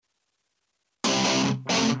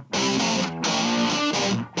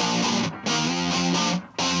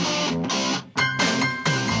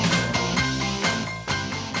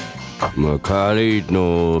With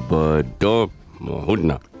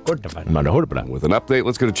an update,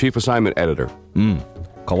 let's go to Chief Assignment Editor. Moo.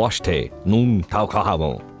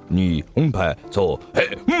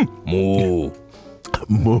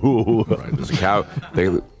 Right, there's a cow.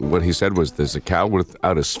 What he said was there's a cow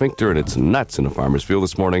without a sphincter and its nuts in a farmer's field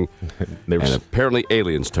this morning, and apparently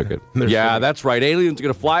aliens took it. Yeah, that's right. Aliens are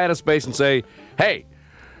going to fly out of space and say, hey,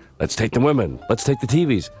 let's take the women. Let's take the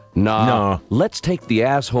TVs. No. Let's take the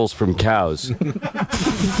assholes from cows.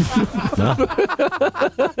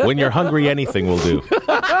 When you're hungry, anything will do.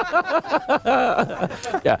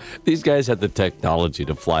 Yeah, these guys had the technology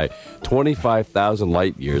to fly 25,000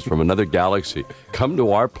 light years from another galaxy, come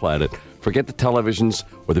to our planet, forget the televisions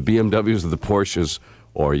or the BMWs or the Porsches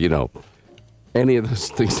or, any of those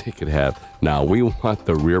things they could have. Now, we want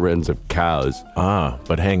the rear ends of cows.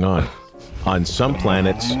 But hang on. On some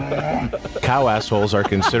planets, cow assholes are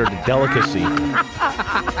considered a delicacy.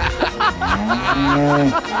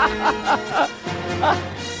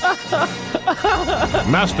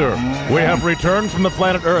 Master, we have returned from the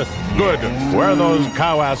planet Earth. Good. Where are those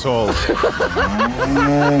cow assholes?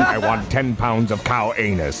 I want 10 pounds of cow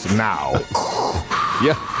anus now.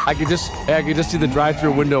 Yeah, I could just see the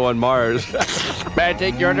drive-through window on Mars. May I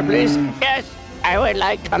take your order, please? Yes, I would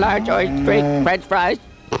like a large oyster, French fries,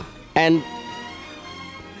 and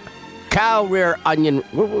cow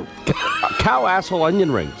asshole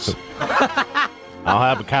onion rings. I'll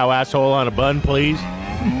have a cow asshole on a bun, please.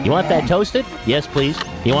 You want that toasted? Yes, please.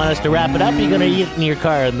 You want us to wrap it up? You're going to eat it in your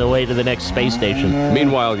car on the way to the next space station.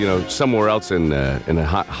 Meanwhile, somewhere else in a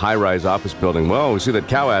high-rise office building, well, we see that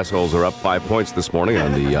cow assholes are up 5 points this morning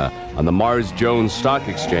on the Mars Jones Stock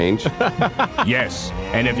Exchange. Yes,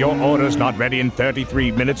 and if your order's not ready in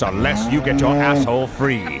 33 minutes or less, you get your asshole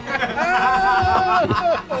free.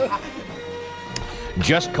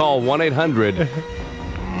 Just call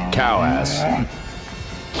 1-800-COW-ASS.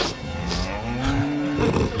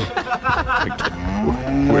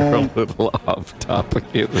 We're a little off topic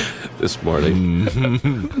this morning.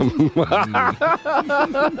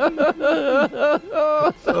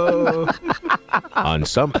 On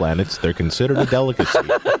some planets, they're considered a delicacy.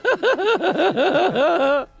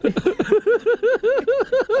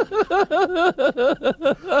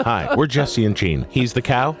 Hi, we're Jesse and Gene. He's the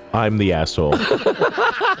cow, I'm the asshole.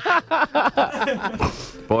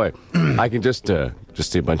 Boy, I can just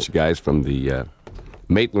see a bunch of guys from the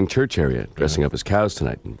Maitland Church area dressing up as cows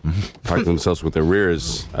tonight and parking themselves with their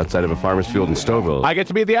rears outside of a farmer's field in Stouffville. I get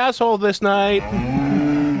to be the asshole this night.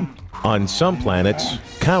 On some planets,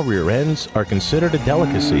 cow rear ends are considered a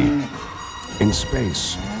delicacy. In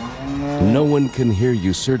space, no one can hear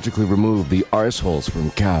you surgically remove the arseholes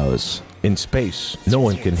from cows. In space, no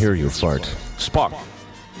one can hear you fart. Spock.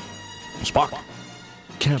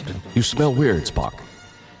 Captain, You smell weird, Spock.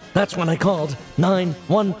 that's when I called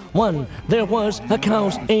 911. There was a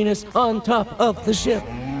cow's anus on top of the ship.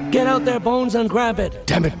 Get out there, Bones, and grab it.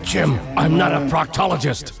 Damn it, Jim. I'm not a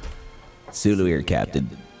proctologist. Sulu here, Captain.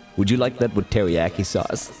 Would you like that with teriyaki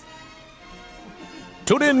sauce?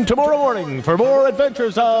 Tune in tomorrow morning for more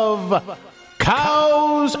adventures of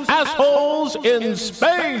cows, assholes in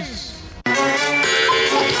space.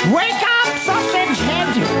 Wake up, sausage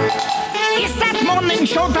head! Is that morning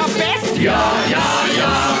show the best? Yeah.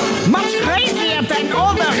 Much crazier than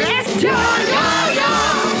all the rest? Yeah.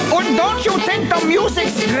 And don't you think the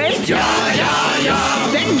music's great?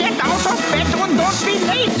 Yeah. Then get out of bed and don't be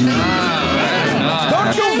late.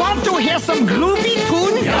 Don't you want to hear some groovy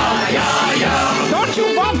tunes? Yeah. Don't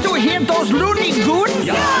you want to hear those loony goons?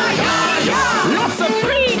 Yeah. Lots of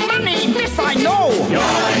free money, this I know.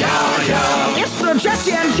 Yeah. It's the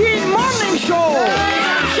Jesse and Gene Morning Show.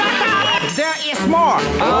 Shut up! There is more.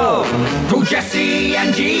 To Jesse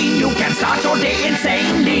and Gene, you can start your day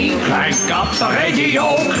insanely. Crank up the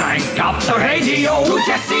radio. To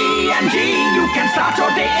Jesse and Gene, you can start